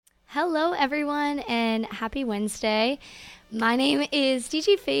Hello, everyone, and happy Wednesday. My name is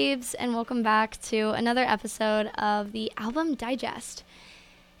DJ Phoebes, and welcome back to another episode of the Album Digest.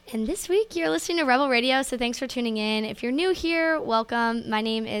 And this week, you're listening to Rebel Radio, so thanks for tuning in. If you're new here, welcome. My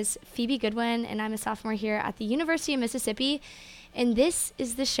name is Phoebe Goodwin, and I'm a sophomore here at the University of Mississippi. And this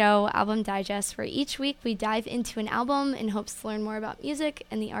is the show, Album Digest, where each week we dive into an album in hopes to learn more about music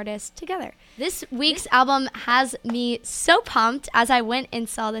and the artist together. This week's album has me so pumped as I went and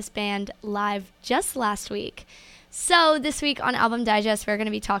saw this band live just last week. So this week on Album Digest, we're going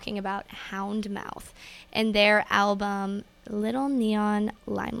to be talking about Houndmouth and their album, Little Neon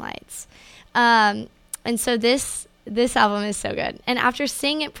Limelights. And so this album is so good. And after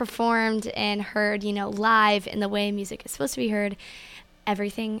seeing it performed and heard, live in the way music is supposed to be heard,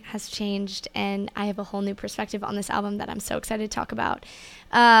 everything has changed. And I have a whole new perspective on this album that I'm so excited to talk about.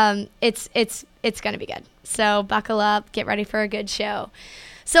 It's going to be good. So buckle up, get ready for a good show.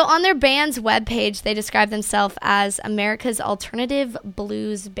 So on their band's webpage, they describe themselves as America's alternative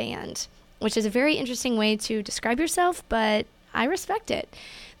blues band, which is a very interesting way to describe yourself, but I respect it.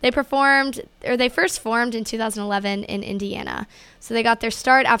 They first formed in 2011 in Indiana. So they got their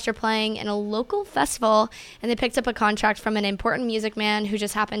start after playing in a local festival, and they picked up a contract from an important music man who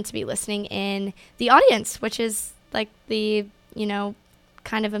just happened to be listening in the audience, which is like the,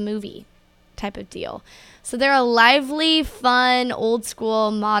 kind of a movie type of deal. So they're a lively, fun, old school,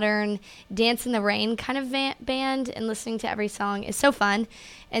 modern, dance in the rain kind of band, and listening to every song is so fun.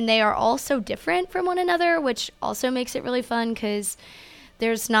 And they are all so different from one another, which also makes it really fun because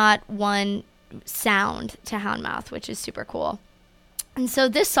there's not one sound to Houndmouth, which is super cool. And so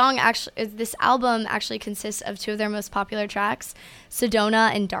this album actually consists of two of their most popular tracks,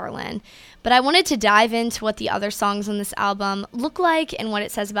 Sedona and Darlin'. But I wanted to dive into what the other songs on this album look like and what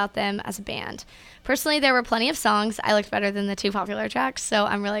it says about them as a band. Personally, there were plenty of songs I liked better than the two popular tracks, so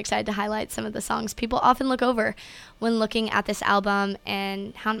I'm really excited to highlight some of the songs people often look over when looking at this album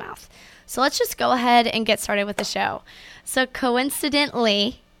and Houndmouth. So let's just go ahead and get started with the show. So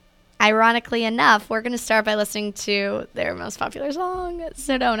coincidentally, ironically enough, we're going to start by listening to their most popular song,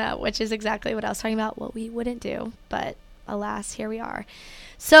 Sedona, which is exactly what I was talking about, what we wouldn't do, but alas, here we are.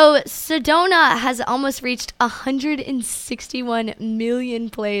 So Sedona has almost reached 161 million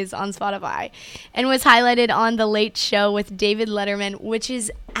plays on Spotify and was highlighted on The Late Show with David Letterman, which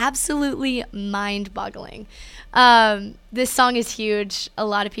is absolutely mind-boggling. This song is huge. A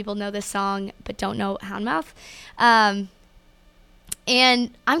lot of people know this song but don't know Houndmouth. And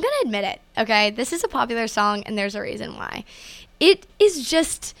I'm going to admit it, okay? This is a popular song, and there's a reason why. It is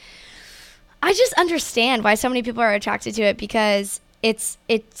just, I just understand why so many people are attracted to it because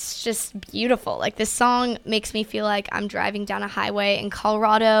it's just beautiful. Like, this song makes me feel like I'm driving down a highway in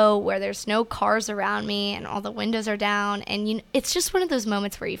Colorado where there's no cars around me and all the windows are down. And it's just one of those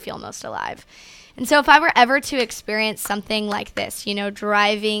moments where you feel most alive. And so if I were ever to experience something like this,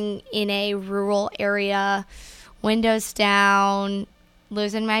 driving in a rural area, windows down,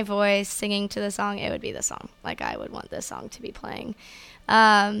 losing my voice, singing to the song, it would be the song. Like, I would want this song to be playing.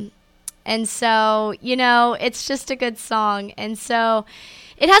 And so, it's just a good song. And so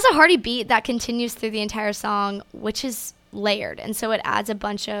it has a hearty beat that continues through the entire song, which is layered. And so it adds a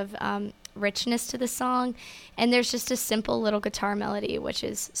bunch of richness to the song. And there's just a simple little guitar melody, which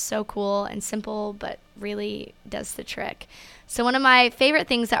is so cool and simple, but really does the trick. So one of my favorite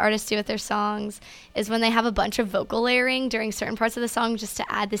things that artists do with their songs is when they have a bunch of vocal layering during certain parts of the song just to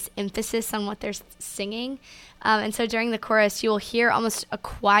add this emphasis on what they're singing. And so during the chorus, you will hear almost a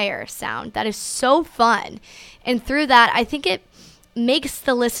choir sound. That is so fun. And through that, I think it makes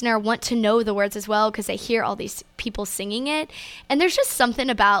the listener want to know the words as well because they hear all these people singing it. And there's just something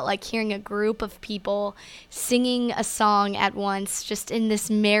about like hearing a group of people singing a song at once just in this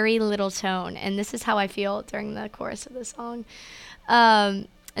merry little tone. And this is how I feel during the chorus of the song. And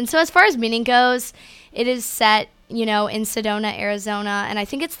so as far as meaning goes, it is set, in Sedona, Arizona. And I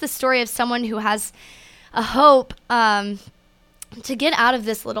think it's the story of someone who has a hope to get out of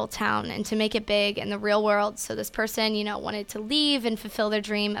this little town and to make it big in the real world. So this person, wanted to leave and fulfill their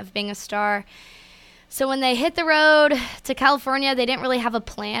dream of being a star. So when they hit the road to California, they didn't really have a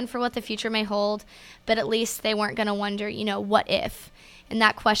plan for what the future may hold, but at least they weren't going to wonder, what if? And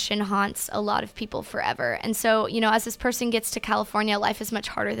that question haunts a lot of people forever. And so, as this person gets to California, life is much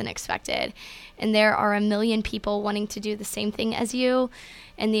harder than expected. And there are a million people wanting to do the same thing as you.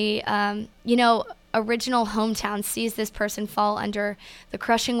 And the, original hometown sees this person fall under the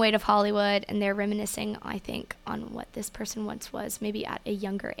crushing weight of Hollywood, and they're reminiscing, I think, on what this person once was, maybe at a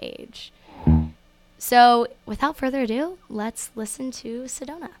younger age. So, without further ado, let's listen to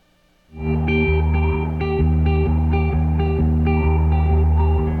Sedona.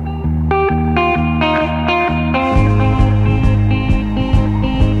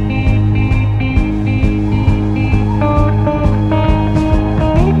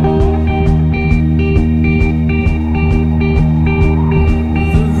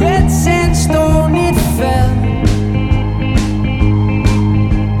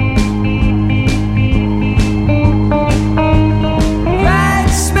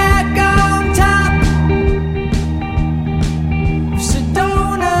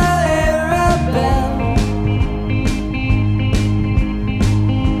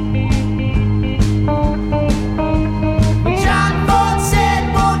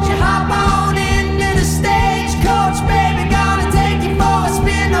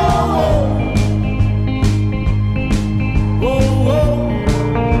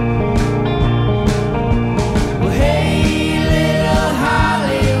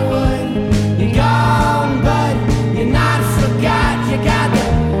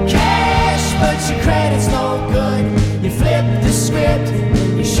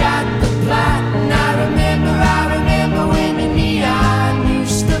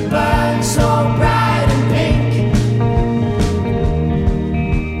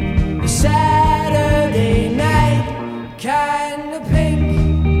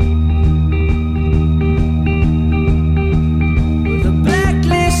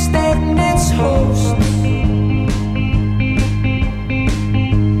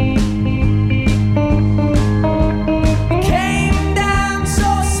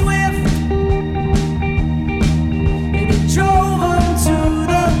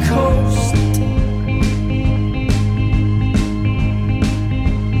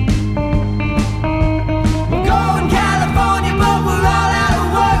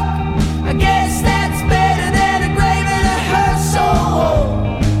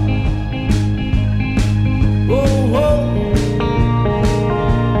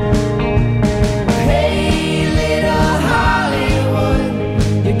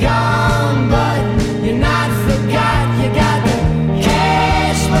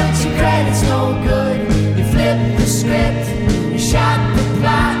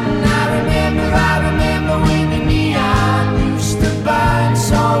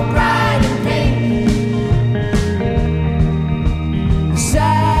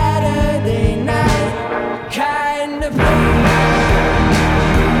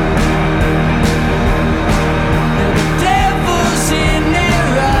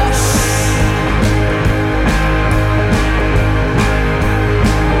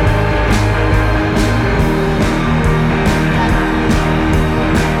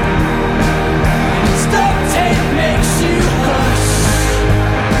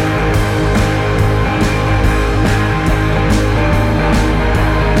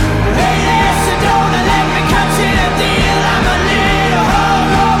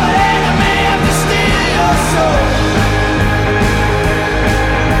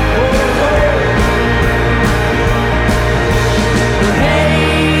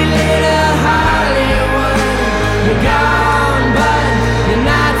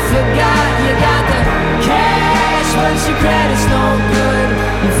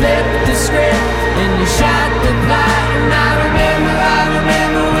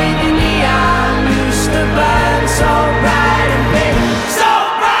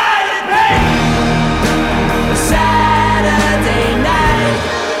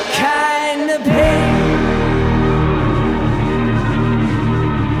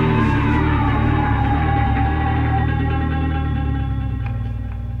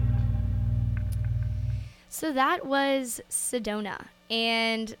 So that was Sedona.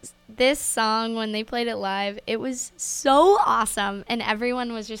 And this song, when they played it live, it was so awesome. And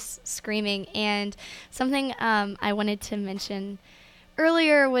everyone was just screaming. And something I wanted to mention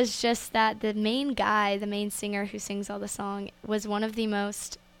earlier was just that the main guy, the main singer who sings all the song, was one of the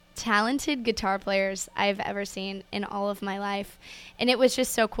most talented guitar players I've ever seen in all of my life. And it was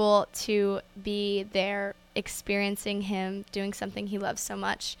just so cool to be there experiencing him doing something he loves so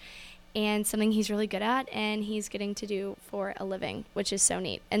much and something he's really good at and he's getting to do for a living, which is so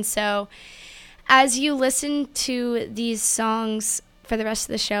neat. And so as you listen to these songs for the rest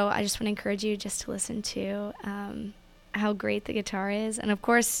of the show, I just want to encourage you just to listen to how great the guitar is. And of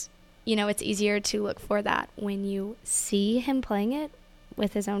course, you know, it's easier to look for that when you see him playing it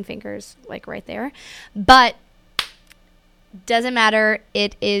with his own fingers, like right there. But doesn't matter.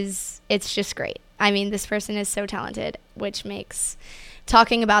 It's just great. I mean, this person is so talented, which makes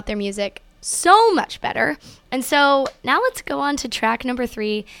talking about their music so much better. And so now let's go on to track number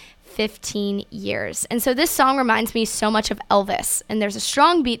 3, 15 Years. And so this song reminds me so much of Elvis. And there's a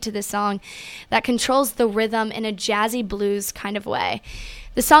strong beat to this song that controls the rhythm in a jazzy blues kind of way.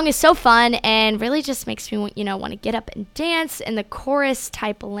 The song is so fun and really just makes me, want to get up and dance. And the chorus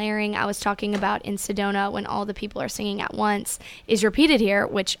type layering I was talking about in Sedona, when all the people are singing at once, is repeated here,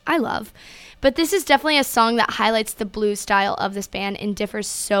 which I love. But this is definitely a song that highlights the blues style of this band and differs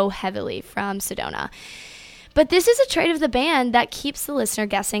so heavily from Sedona. But this is a trait of the band that keeps the listener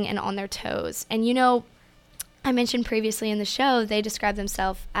guessing and on their toes. And I mentioned previously in the show, they describe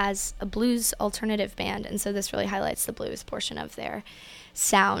themselves as a blues alternative band. And so this really highlights the blues portion of their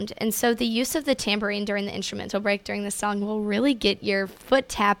sound. And so the use of the tambourine during the instrumental break during the song will really get your foot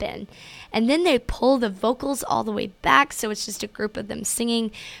tapping. And then they pull the vocals all the way back, so it's just a group of them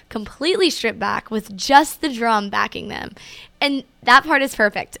singing completely stripped back with just the drum backing them. And that part is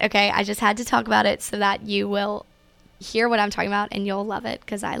perfect, okay? I just had to talk about it so that you will hear what I'm talking about and you'll love it,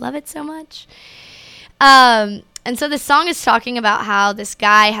 because I love it so much. And so the song is talking about how this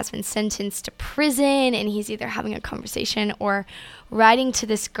guy has been sentenced to prison, and he's either having a conversation or writing to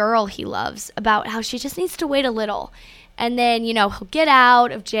this girl he loves about how she just needs to wait a little. And then, he'll get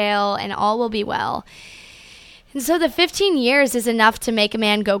out of jail and all will be well. And so the 15 years is enough to make a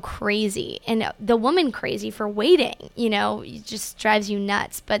man go crazy, and the woman crazy for waiting. It just drives you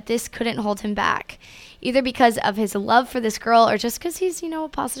nuts. But this couldn't hold him back, either because of his love for this girl or just because he's, a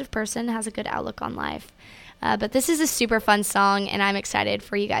positive person, has a good outlook on life. But this is a super fun song, and I'm excited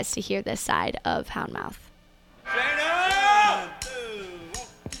for you guys to hear this side of Houndmouth.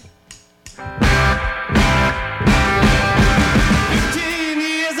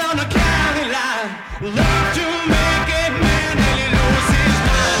 Love to make it man, and he knows his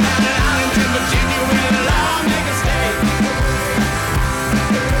mind. Down and out into Virginia where the law make a stay.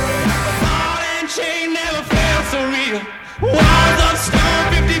 The ball and chain never felt so real. Walls of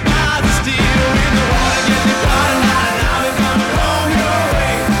stone, 50 bars of steel. In the water, get the water, now and now we come home your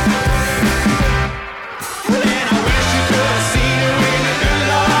way. Well, then I wish you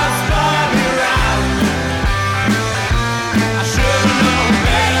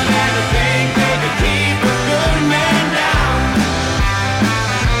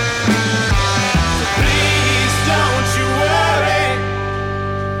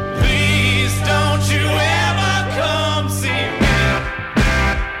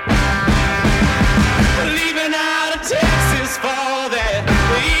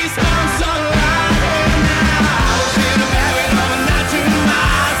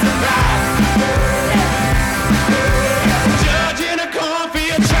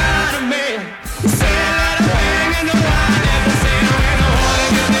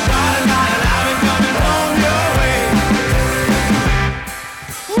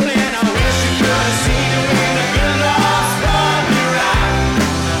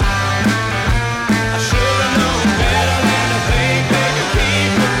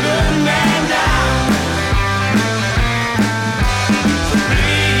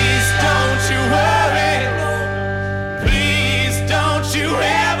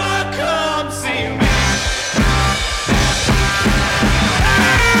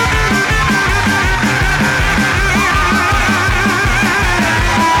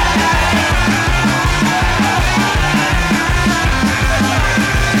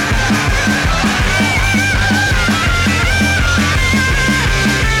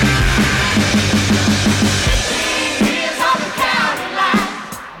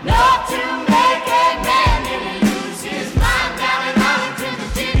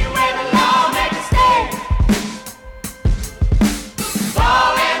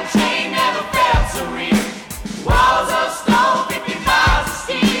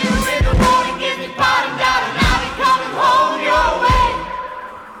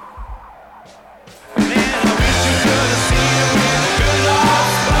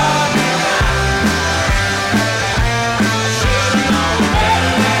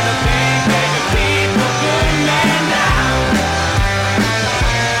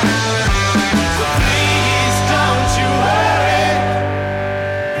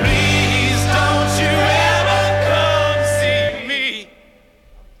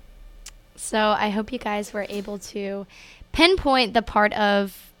So I hope you guys were able to pinpoint the part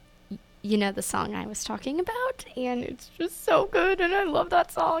of, the song I was talking about. And it's just so good. And I love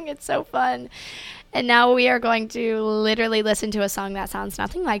that song. It's so fun. And now we are going to literally listen to a song that sounds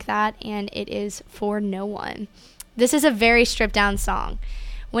nothing like that. And it is For No One. This is a very stripped down song.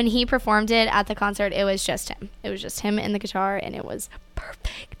 When he performed it at the concert, it was just him. It was just him and the guitar, and it was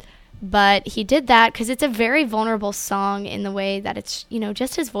perfect. But he did that because it's a very vulnerable song in the way that it's,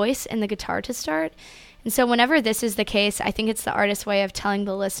 just his voice and the guitar to start. And so whenever this is the case, I think it's the artist's way of telling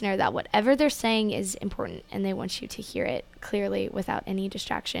the listener that whatever they're saying is important, and they want you to hear it clearly without any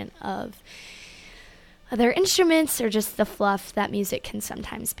distraction of other instruments or just the fluff that music can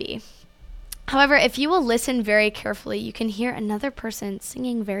sometimes be. However, if you will listen very carefully, you can hear another person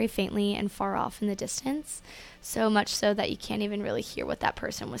singing very faintly and far off in the distance, so much so that you can't even really hear what that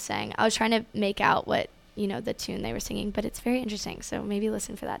person was saying. I was trying to make out what, the tune they were singing, but it's very interesting, so maybe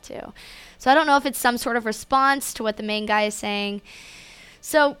listen for that too. So I don't know if it's some sort of response to what the main guy is saying.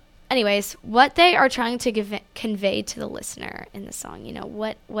 So anyways, what they are trying to convey to the listener in the song,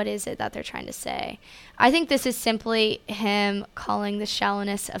 what is it that they're trying to say? I think this is simply him calling the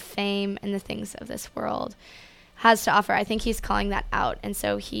shallowness of fame and the things of this world has to offer. I think he's calling that out. And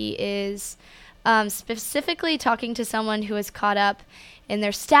so he is specifically talking to someone who is caught up in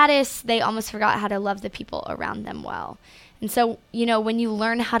their status. They almost forgot how to love the people around them well. And so, when you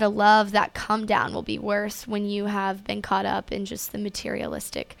learn how to love, that come down will be worse when you have been caught up in just the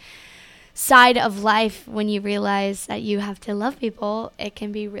materialistic side of life. When you realize that you have to love people, it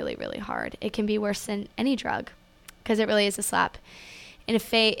can be really, really hard. It can be worse than any drug because it really is a slap in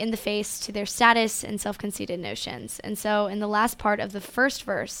the face to their status and self-conceited notions. And so in the last part of the first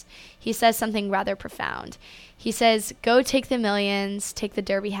verse, he says something rather profound. He says, "Go take the millions, take the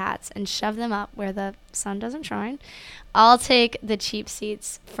derby hats, and shove them up where the sun doesn't shine. I'll take the cheap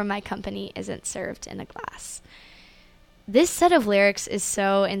seats, for my company isn't served in a glass." This set of lyrics is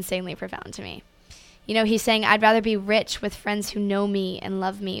so insanely profound to me. He's saying, I'd rather be rich with friends who know me and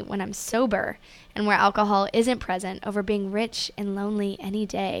love me when I'm sober and where alcohol isn't present over being rich and lonely any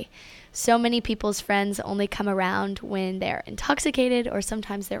day. So many people's friends only come around when they're intoxicated, or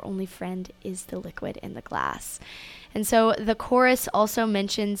sometimes their only friend is the liquid in the glass. And so the chorus also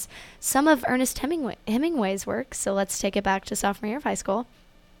mentions some of Ernest Hemingway's work. So let's take it back to sophomore year of high school,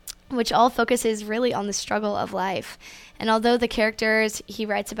 which all focuses really on the struggle of life. And although the characters he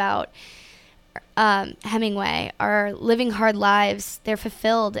writes about, Hemingway, are living hard lives, they're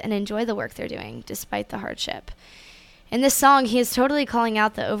fulfilled and enjoy the work they're doing despite the hardship. In this song, he is totally calling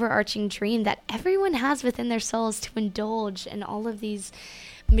out the overarching dream that everyone has within their souls to indulge in all of these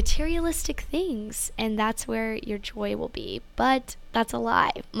materialistic things, and that's where your joy will be. But that's a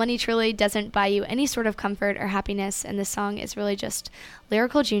lie. Money truly doesn't buy you any sort of comfort or happiness, and this song is really just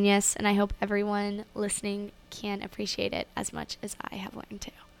lyrical genius, and I hope everyone listening can appreciate it as much as I have learned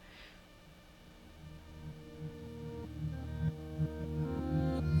to.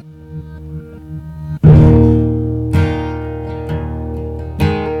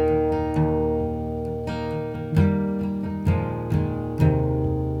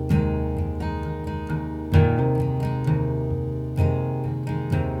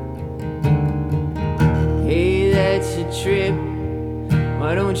 Trip.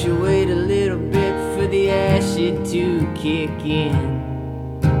 Why don't you wait a little bit for the acid to kick in?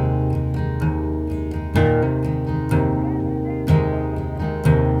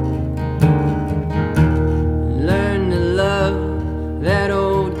 Learn to love that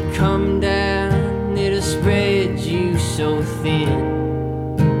old come down, it'll spread you so thin.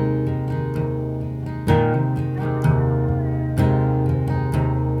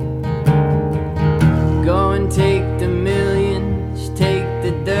 Go and take the millions, take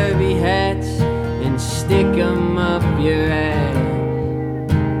the derby hats, and stick 'em up your ass.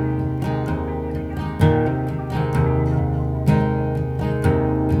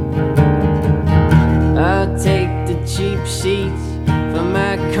 I'll take the cheap seats, for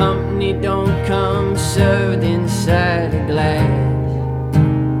my company don't come served inside a glass.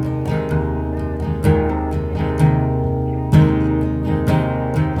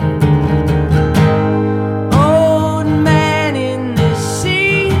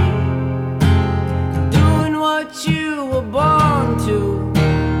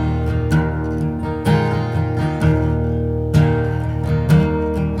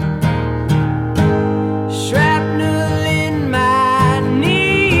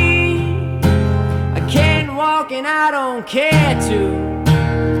 And I don't care to.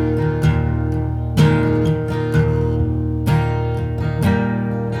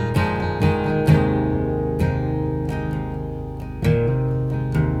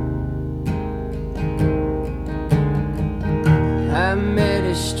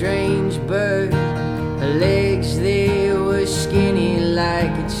 a strange bird. Her legs, they were skinny like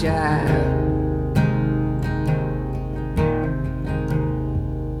a child.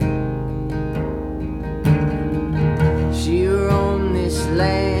 She roamed this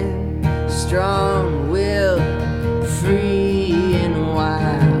land, strong-willed, free and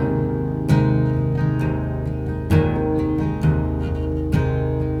wild.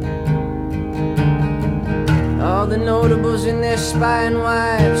 All the notables and their spying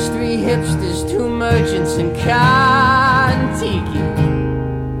wives, 3 hipsters, 2 merchants, and Kon-Tiki.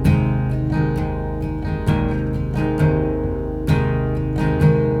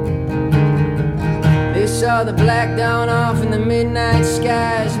 They saw the black dawn off in the midnight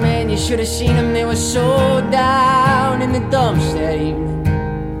skies. Man, you should have seen them, they were so down in the dumps that evening.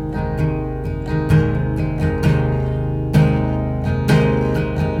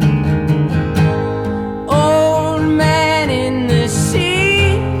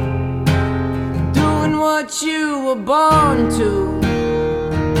 What you were born to.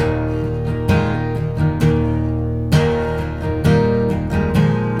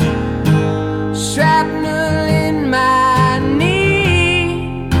 Shrapnel in my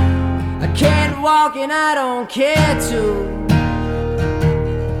knee. I can't walk and I don't care to.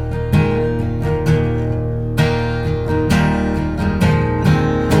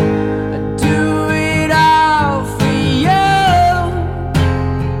 I do it all for you,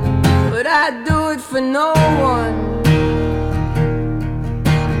 but I do it for no one.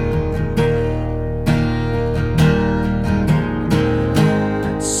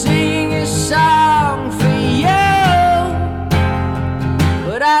 Sing a song for you,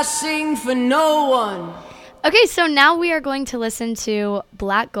 but I sing for no one. Okay, so now we are going to listen to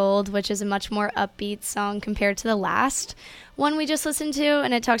Black Gold, which is a much more upbeat song compared to the last one we just listened to,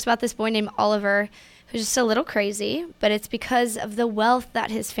 and it talks about this boy named Oliver who's just a little crazy, but it's because of the wealth that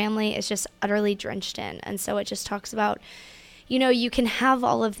his family is just utterly drenched in. And so it just talks about, you know, you can have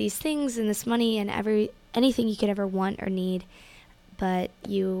all of these things and this money and anything you could ever want or need, but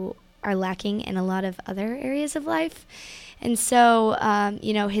you are lacking in a lot of other areas of life. And so,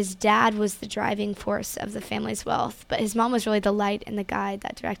 you know, his dad was the driving force of the family's wealth, but his mom was really the light and the guide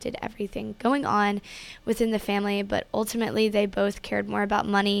that directed everything going on within the family. But ultimately, they both cared more about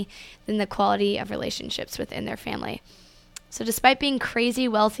money than the quality of relationships within their family. So despite being crazy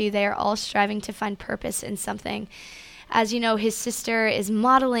wealthy, they are all striving to find purpose in something. As you know, his sister is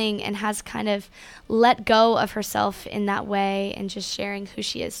modeling and has kind of let go of herself in that way and just sharing who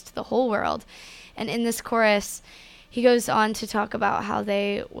she is to the whole world. And in this chorus, he goes on to talk about how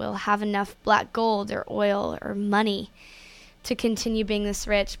they will have enough black gold or oil or money to continue being this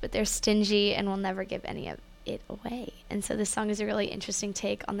rich, but they're stingy and will never give any of it away. And so this song is a really interesting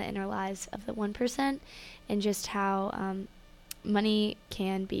take on the inner lives of the 1% and just how money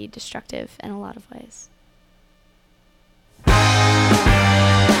can be destructive in a lot of ways.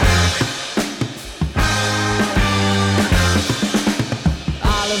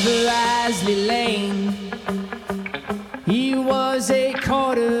 Oliver Isley Lane, he was a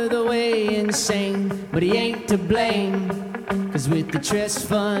quarter the way insane, but he ain't to blame, 'cause with the trust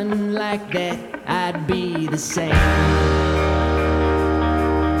fund like that, I'd be the same.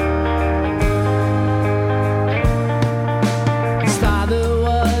 His father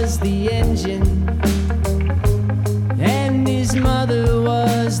was the engine, and his mother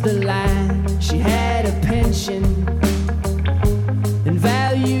was the line. She had a pension and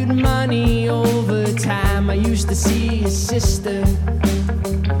valued money over time. I used to see his sister,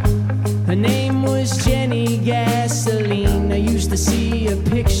 her name was Jenny Gasoline. I used to see a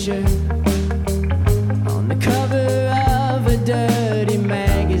picture on the cover of a dirty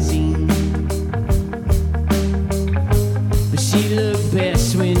magazine, but she looked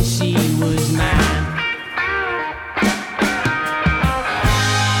best when she was mine.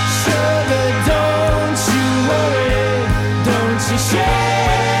 Sugar, don't you worry, don't you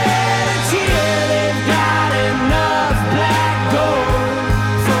shed a tear. They've got enough black gold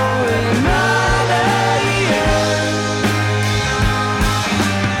for another year.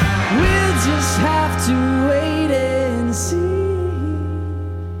 We'll just have to wait and see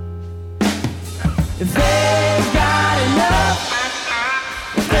if they've got enough,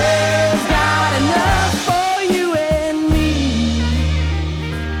 if they've got enough for you and me.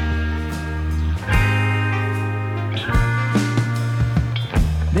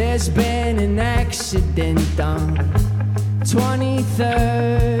 There's been an accident on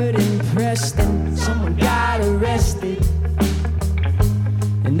 23rd and Preston. Someone got arrested,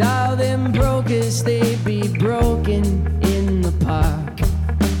 and all them brokers, they be broken in the park.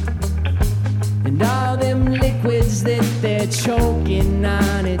 And all them liquids that they're choking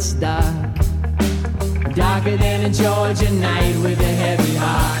on its dark, darker than a Georgia night with a heavy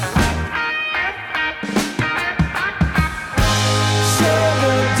heart.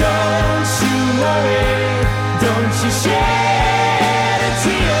 Sugar, don't you worry, don't you shed a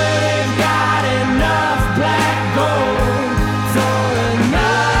tear. They've got enough black gold for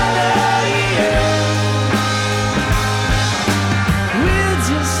another year. We'll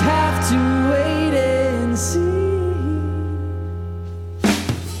just have to wait and see.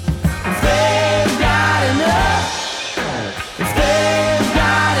 If they've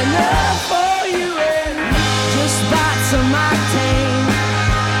got enough for you, and just bite some octane,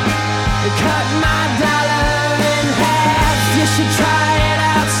 cut my dollar in half. You should try it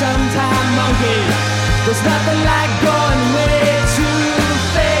out sometime, monkey. There's nothing like going way too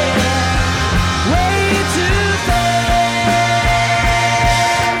fast, way too fast.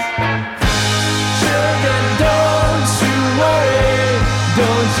 Sugar, don't you worry,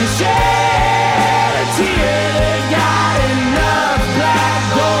 don't you shed a tear. They got enough black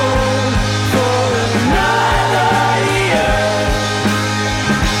gold for another year.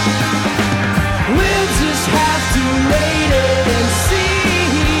 We'll just have to wait and see.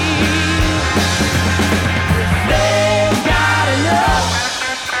 They've got enough.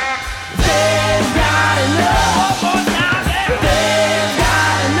 They've got enough. They've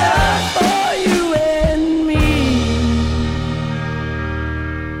got enough for you and me.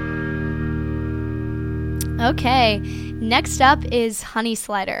 Okay, next up is Honey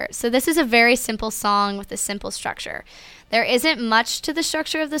Slider. So this is a very simple song with a simple structure. There isn't much to the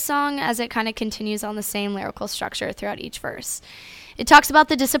structure of the song, as it kind of continues on the same lyrical structure throughout each verse. It talks about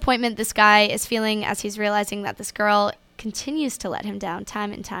the disappointment this guy is feeling as he's realizing that this girl continues to let him down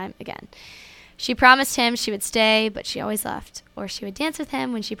time and time again. She promised him she would stay, but she always left. Or she would dance with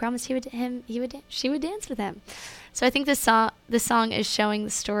him when she promised she would dance with him. So I think this song is showing the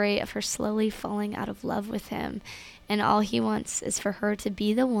story of her slowly falling out of love with him, and all he wants is for her to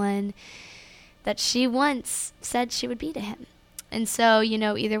be the one that she once said she would be to him. And so,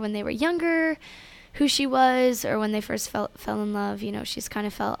 either when they were younger, who she was, or when they first fell in love, she's kind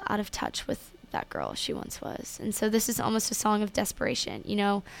of felt out of touch with that girl she once was. And so this is almost a song of desperation,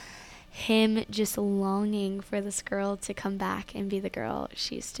 him just longing for this girl to come back and be the girl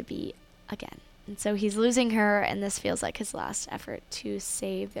she used to be again. And so he's losing her, and this feels like his last effort to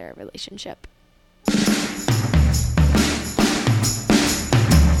save their relationship.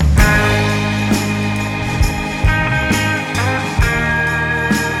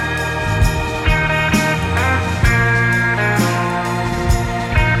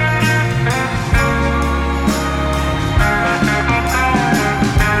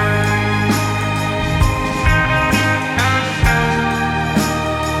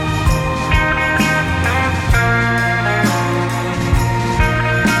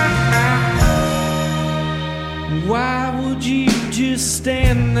 Why would you just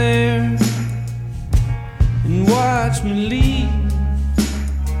stand there and watch me leave?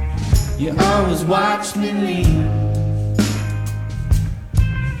 You always watch me leave.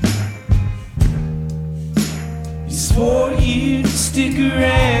 You swore you'd stick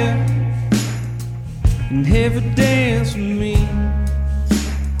around and have a dance with me.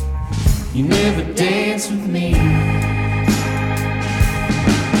 You never dance with me.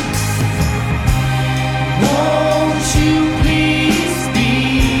 Won't you please be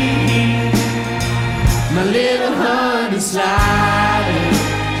my little honey slider?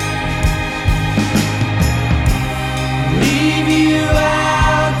 Leave you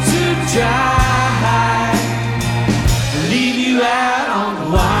out to dry, leave you out on the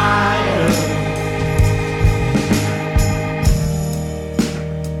wire.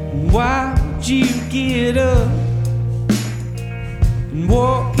 Why would you get up and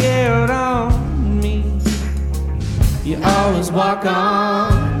walk out on me? You always walk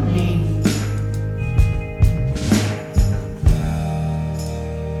on me.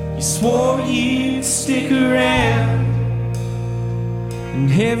 You swore you'd stick around and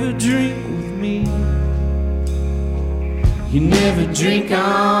have a drink with me. You never drink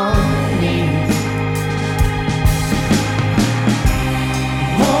on me.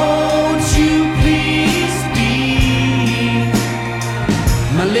 Won't you please be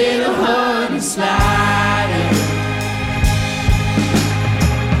my little honey slider?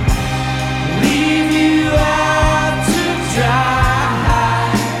 Leave you out to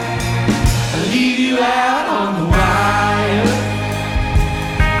dry, leave you out on the wire.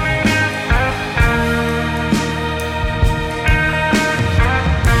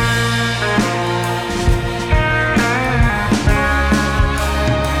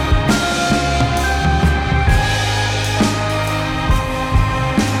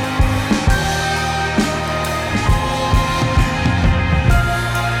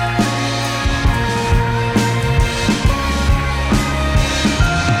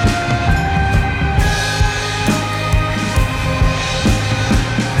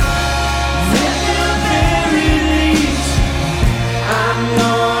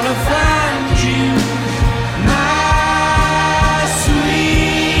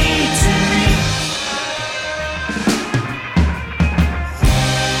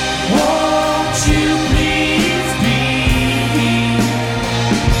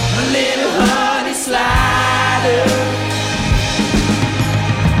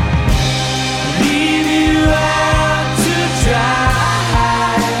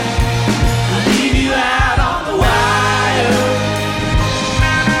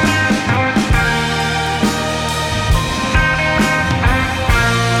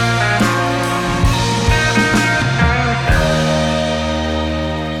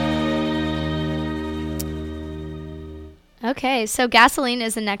 Okay, so Gasoline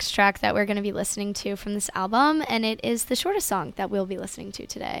is the next track that we're going to be listening to from this album, and it is the shortest song that we'll be listening to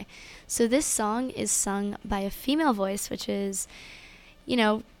today. So this song is sung by a female voice, which is, you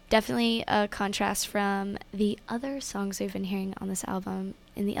know, definitely a contrast from the other songs we've been hearing on this album.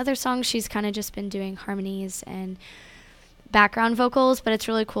 In the other songs, she's kind of just been doing harmonies and background vocals, but it's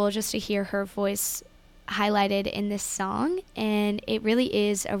really cool just to hear her voice highlighted in this song, and it really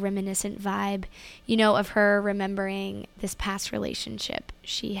is a reminiscent vibe, you know, of her remembering this past relationship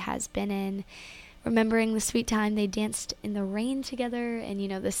she has been in, remembering the sweet time they danced in the rain together. And, you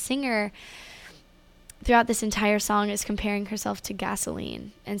know, the singer throughout this entire song is comparing herself to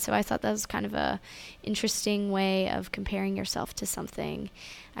gasoline, and so I thought that was kind of a interesting way of comparing yourself to something.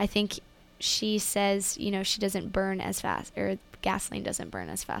 I think she says, you know, she doesn't burn as fast, or gasoline doesn't burn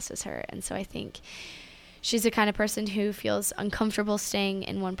as fast as her, and so I think she's the kind of person who feels uncomfortable staying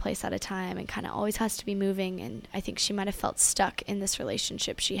in one place at a time and kind of always has to be moving. And I think she might have felt stuck in this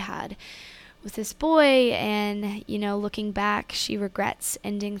relationship she had with this boy. And, you know, looking back, she regrets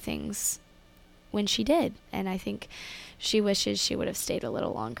ending things when she did. And I think she wishes she would have stayed a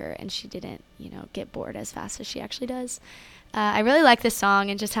little longer and she didn't, you know, get bored as fast as she actually does. I really like this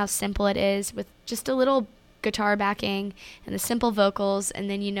song and just how simple it is, with just a little guitar backing and the simple vocals, and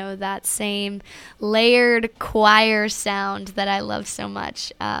then, you know, that same layered choir sound that I love so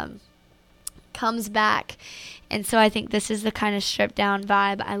much comes back. And so I think this is the kind of stripped down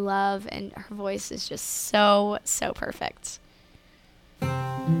vibe I love, and her voice is just so perfect.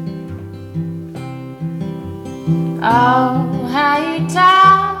 Oh, how you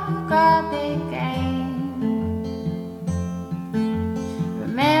talk a big game.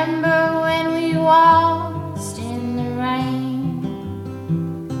 Remember when we waltzed in the rain?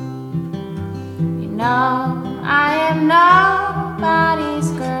 You know I am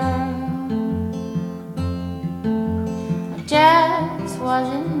nobody's girl. I just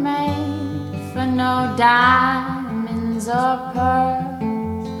wasn't made for no diamonds or pearls.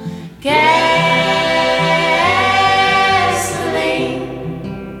 Gasoline,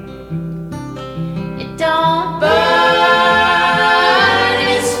 it don't burn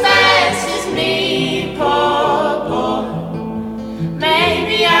as fast as me, poor boy.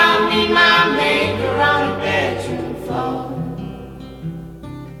 Maybe I'll be my maker on a bedroom floor.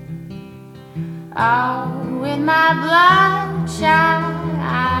 Oh, with my bloodshot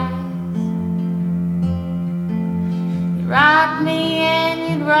eyes, you rock me and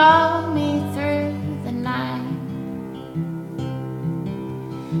you'd roll me through the night.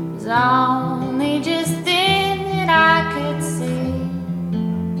 It was only just then that I could see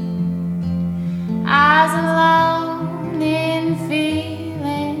I was alone in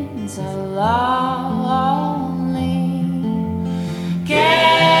feeling so lonely. Gasoline,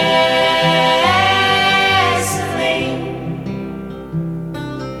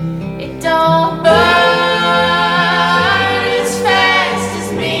 it don't burn as fast as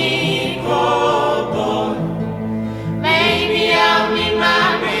me, poor boy. Maybe I'll be my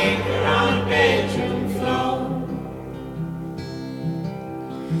maker on a bedroom floor.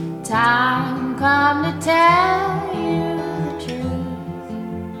 Time come to tell you the truth,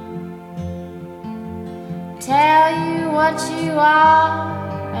 tell you what you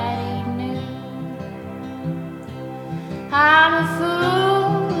already knew. I'm a fool,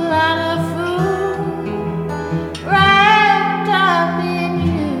 wrapped up in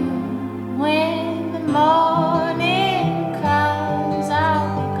you. When the morning comes, I'll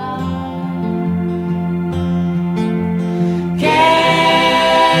be gone. Gasoline,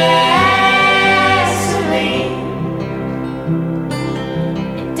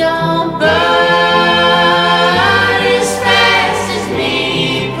 it don't burn as fast as me,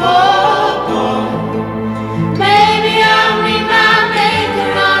 poor boy. Maybe I'll be my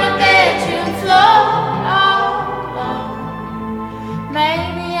maker on a bedroom floor. Oh,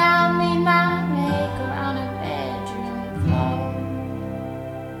 maybe I'll be my maker on a bedroom floor.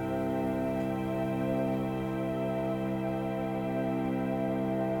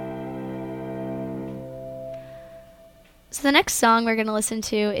 So the next song we're going to listen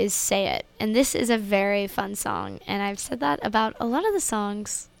to is Say It. And this is a very fun song. And I've said that about a lot of the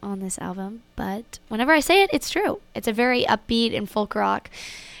songs on this album. But whenever I say it, it's true. It's a very upbeat and folk rock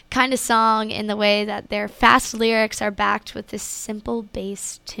kind of song in the way that their fast lyrics are backed with this simple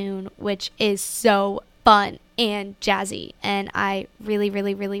bass tune, which is so fun and jazzy. And I really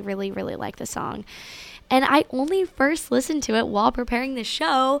like the song. And I only first listened to it while preparing the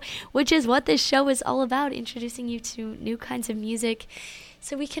show, which is what this show is all about, introducing you to new kinds of music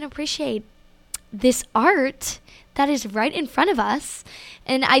so we can appreciate this art that is right in front of us.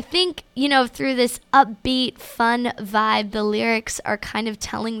 And I think, through this upbeat, fun vibe, the lyrics are kind of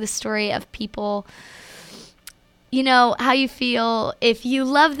telling the story of people, how you feel if you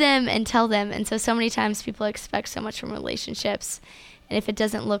love them and tell them. And so many times people expect so much from relationships. And if it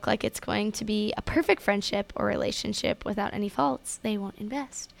doesn't look like it's going to be a perfect friendship or relationship without any faults, they won't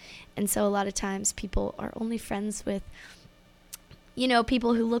invest. And so a lot of times people are only friends with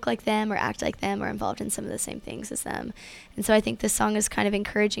people who look like them or act like them or involved in some of the same things as them. And so I think this song is kind of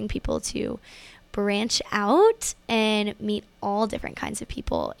encouraging people to branch out and meet all different kinds of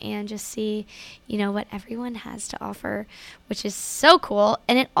people and just see, what everyone has to offer, which is so cool.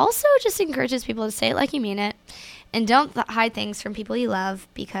 And it also just encourages people to say it like you mean it and don't hide things from people you love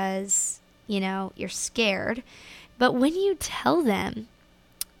because, you're scared. But when you tell them,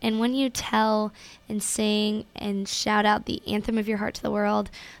 and when you tell and sing and shout out the anthem of your heart to the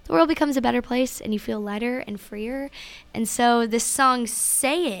world becomes a better place and you feel lighter and freer. And so this song,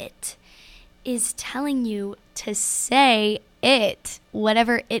 Say It, is telling you to say it,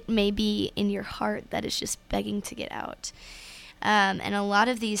 whatever it may be in your heart that is just begging to get out. And a lot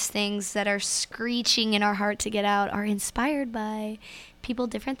of these things that are screeching in our heart to get out are inspired by people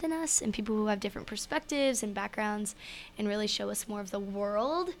different than us and people who have different perspectives and backgrounds and really show us more of the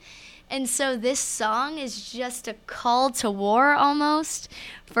world. And so this song is just a call to war almost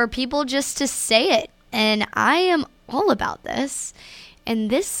for people just to say it. And I am all about this. And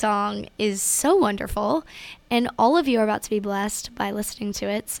this song is so wonderful. And all of you are about to be blessed by listening to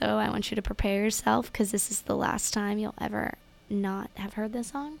it. So I want you to prepare yourself because this is the last time you'll ever not have heard this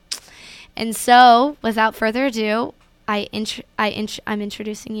song. And so without further ado, I'm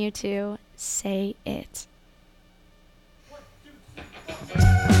introducing you to Say It.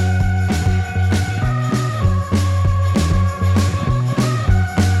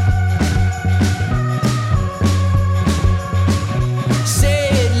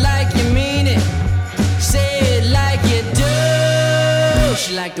 Say it like you mean it. Say it like you do.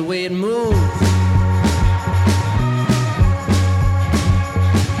 She like the way it moves.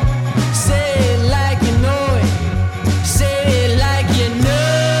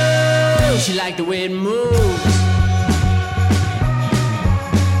 She like the way it moves.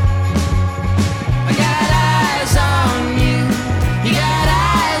 I got eyes on you. You got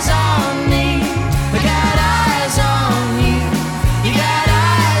eyes on me. I got eyes on you. You got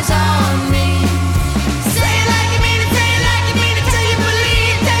eyes on me. Say it like you mean it. Say it like you mean it. Till you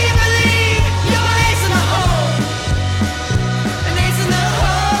believe. Till you believe. You're an ace in the hole. An ace in the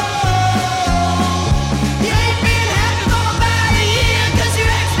hole. You ain't been happy for about a year 'cause your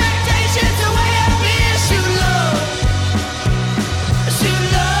expectations are way up here.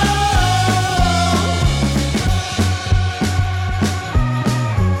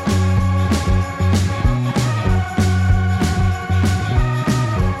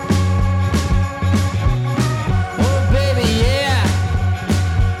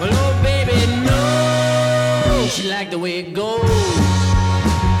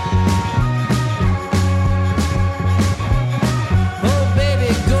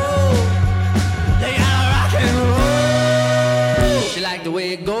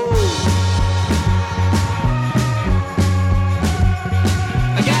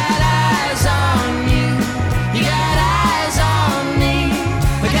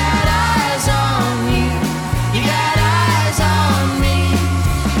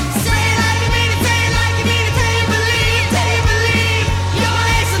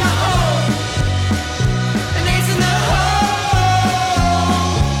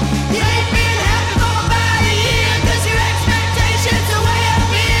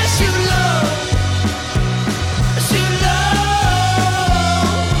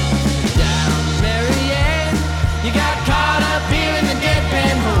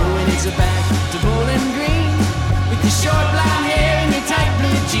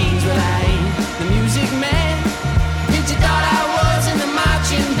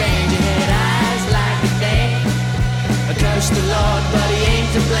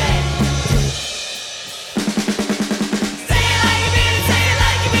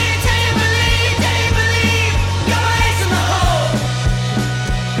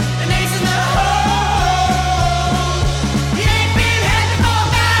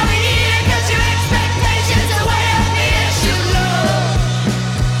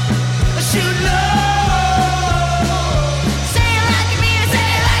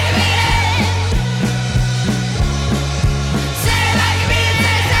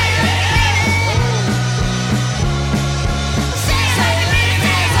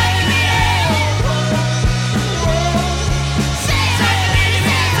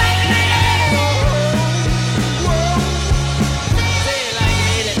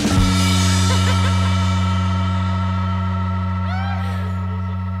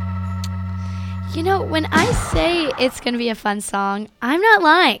 when I say it's going to be a fun song, I'm not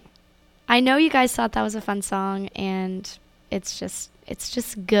lying. I know you guys thought that was a fun song, and it's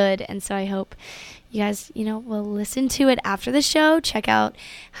just good. And so I hope you guys, will listen to it after the show. Check out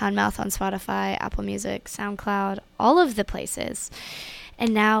Houndmouth on Spotify, Apple Music, SoundCloud, all of the places.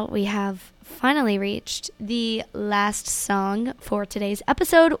 And now we have finally reached the last song for today's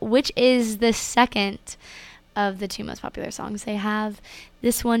episode, which is the second of the two most popular songs they have,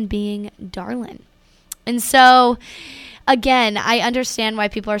 this one being Darlin'. And so, again, I understand why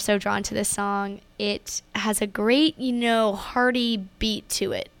people are so drawn to this song. It has a great, hearty beat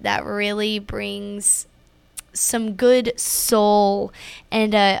to it that really brings some good soul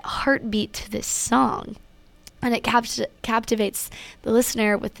and a heartbeat to this song. And it captivates the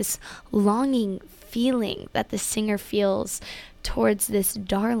listener with this longing feeling that the singer feels towards this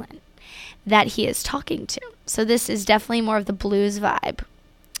darling that he is talking to. So this is definitely more of the blues vibe.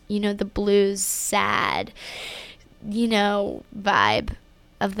 The blues sad, vibe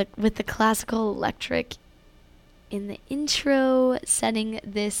with the classical electric in the intro, setting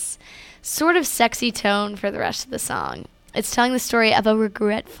this sort of sexy tone for the rest of the song. It's telling the story of a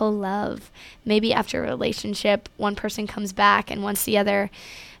regretful love. Maybe after a relationship, one person comes back and wants the other,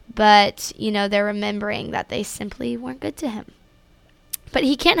 but, they're remembering that they simply weren't good to him. But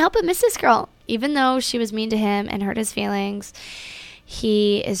he can't help but miss this girl. Even though she was mean to him and hurt his feelings,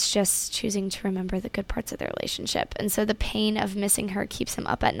 he is just choosing to remember the good parts of their relationship. And so the pain of missing her keeps him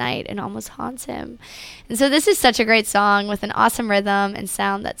up at night and almost haunts him. And so this is such a great song with an awesome rhythm and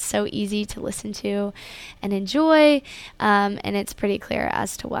sound that's so easy to listen to and enjoy. And it's pretty clear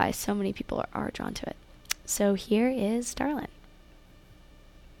as to why so many people are drawn to it. So here is Darlin'.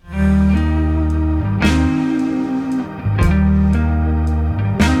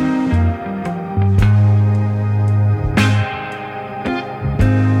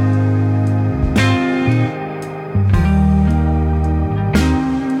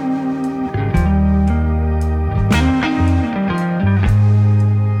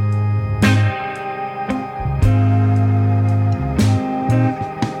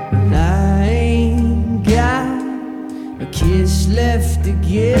 Left to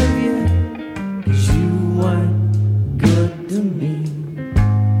give you, 'cause you weren't good to me.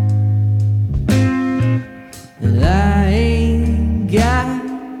 And I ain't got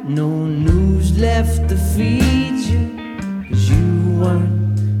no news left to feed you, 'cause you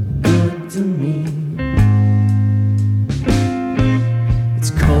weren't good to me.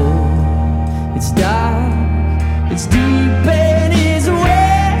 It's cold, it's dark, it's deep and it's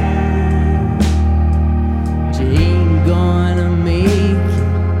wet, but you ain't gonna make it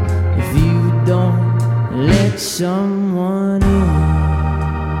if you don't let someone in.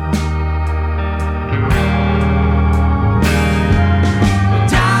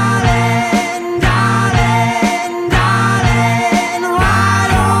 Darling, darling, darling, why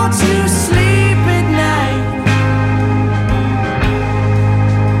don't you sleep at night?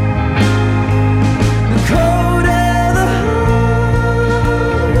 The colder the heart,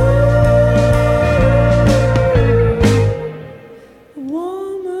 the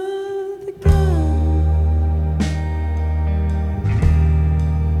warmer the gun.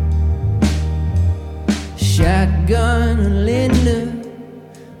 Shotgun and Linda,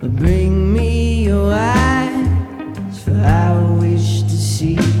 bring me your eyes, for I wish to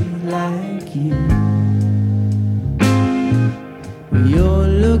see like you. You're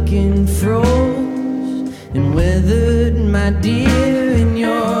looking froze and weathered, my dear, and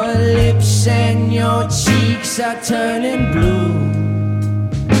your lips and your cheeks are turning blue.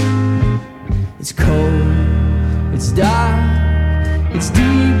 It's cold, it's dark, it's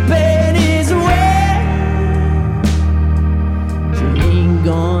deep and it's wet. You ain't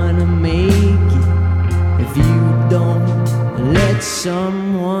gonna make it if you don't let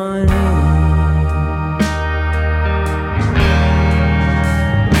someone in.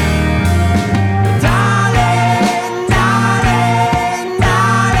 Darling, darling,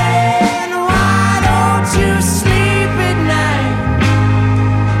 darling, why don't you sleep at night?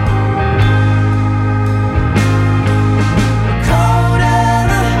 The colder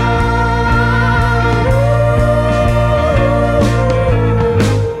the heart,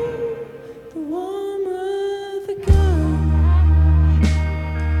 the warmer the gun.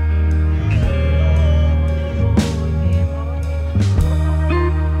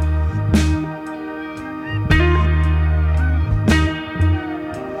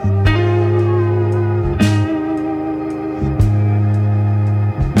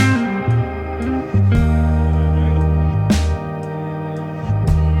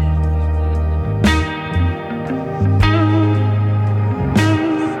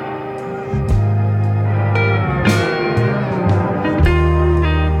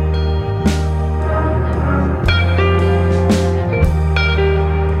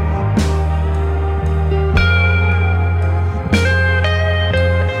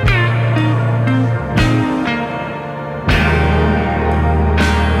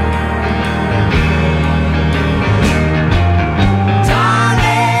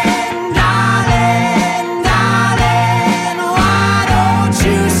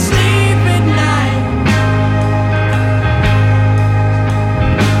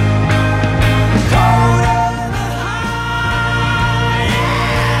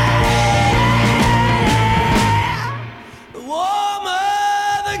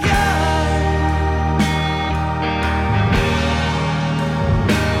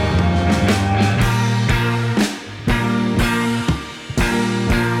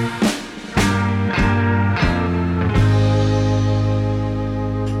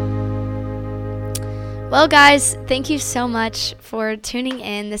 Well, guys, thank you so much for tuning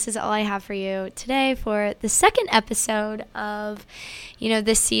in. This is all I have for you today for the second episode of,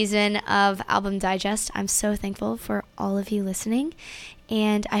 this season of Album Digest. I'm so thankful for all of you listening.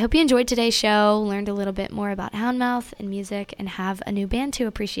 And I hope you enjoyed today's show, learned a little bit more about Houndmouth and music, and have a new band to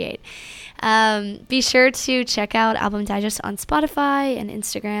appreciate. Be sure to check out Album Digest on Spotify and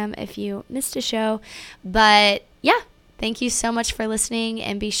Instagram if you missed a show. But yeah, thank you so much for listening,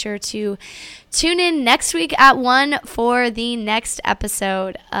 and be sure to tune in next week at 1 for the next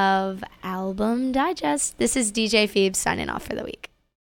episode of Album Digest. This is DJ Phoebe signing off for the week.